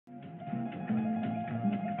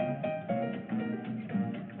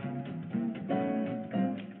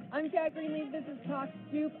rock,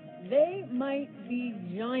 Stoop. They might be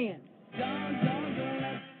giants.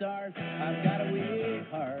 Let's start. I've got a weird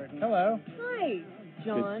heart. Hello. Hi,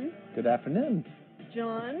 John. Good afternoon.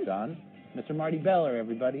 John. John. Mr. Marty Beller,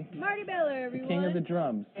 everybody. Marty Beller, everyone. The king of the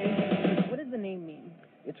drums. What does the name mean?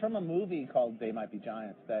 It's from a movie called They Might Be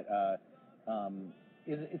Giants that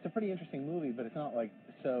it's a pretty interesting movie, but it's not like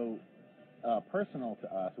so personal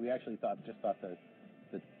to us. We actually thought the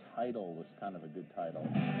title was kind of a good title.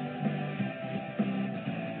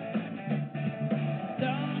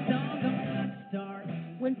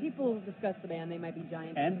 When people discuss the band, They Might Be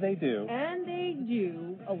Giants. And they do. And they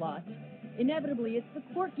do a lot. Inevitably, it's the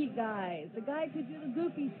quirky guys, the guys who do the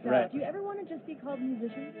goofy stuff. Right. Do you ever want to just be called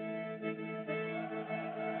musicians?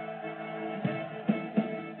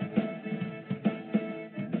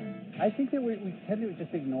 I think that we tend to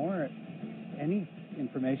just ignore any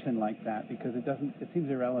information like that because it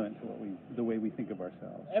seems irrelevant to the way we think of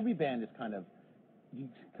ourselves. Every band is you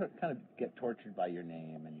kind of get tortured by your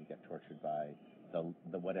name, and you get tortured by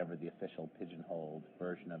the whatever the official pigeonholed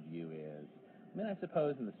version of you is. I mean, I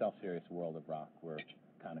suppose in the self-serious world of rock, we're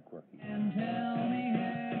kind of quirky. And tell me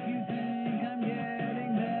if you think I'm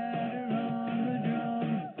getting better on the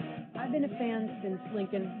drums. I've been a fan since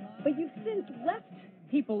Lincoln, but you've since left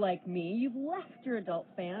people like me. You've left your adult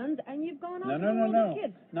fans, and you've gone on to the world of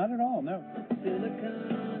kids. Not at all, no.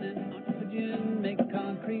 Silicon and oxygen make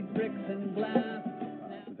concrete bricks and glass.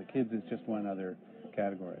 The kids is just one other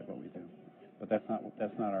category of what we do. But that's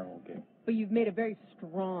not our whole gig. But you've made a very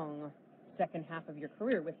strong second half of your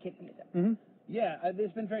career with kids music. Mm-hmm. Yeah,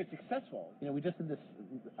 it's been very successful. You know, we just did this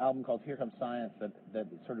album called Here Comes Science that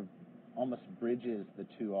sort of almost bridges the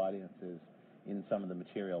two audiences in some of the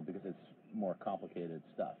material because it's more complicated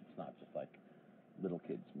stuff. It's not just like little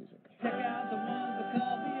kids' music. Check out the ones that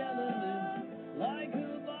call the elements, like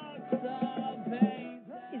a box of paint.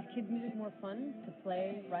 Is kids music more fun to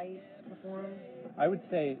play, write, perform? I would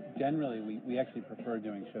say generally we actually prefer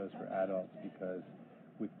doing shows for adults because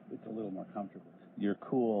it's a little more comfortable. Your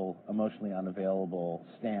cool, emotionally unavailable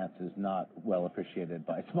stance is not well appreciated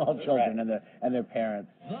by small children and their parents.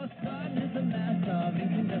 The sun is a mass of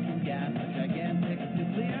incandescent gas, a gigantic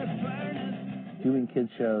nuclear furnace. Doing kid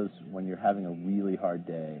shows when you're having a really hard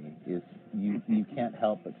day is you can't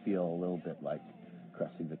help but feel a little bit like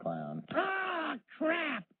Krusty the Clown. Ah,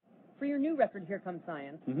 crap! For your new record, Here Comes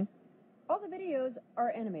Science, Mm-hmm. all the videos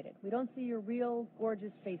are animated. We don't see your real,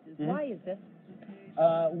 gorgeous faces. Mm-hmm. Why is this?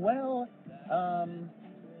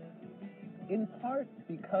 In part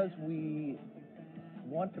because we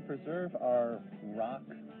want to preserve our rock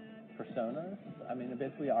personas. I mean,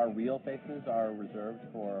 basically our real faces are reserved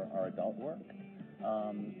for our adult work.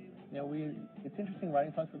 It's interesting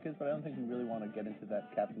writing songs for kids, but I don't think we really want to get into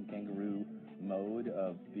that Captain Kangaroo mode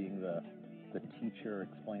of being the teacher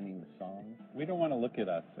explaining the song. We don't want to look at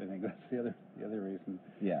us. I think that's the other reason.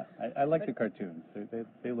 Yeah. I like the cartoons.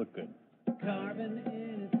 They look good. Carbon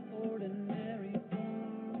in its ordinary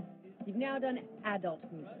form. You've now done adult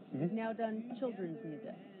music. Mm-hmm. You've now done children's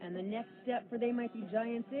music. And the next step for They Might Be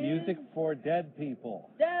Giants is... Music for dead people.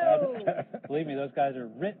 No! Believe me, those guys are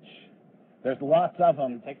rich. There's lots of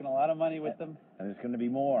them. I'm taking a lot of money with them. And there's going to be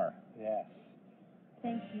more. Yes.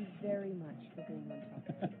 Thank you very much for being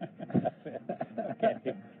on top.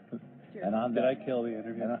 Okay. And on Did I kill the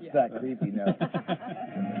interview? that creepy note.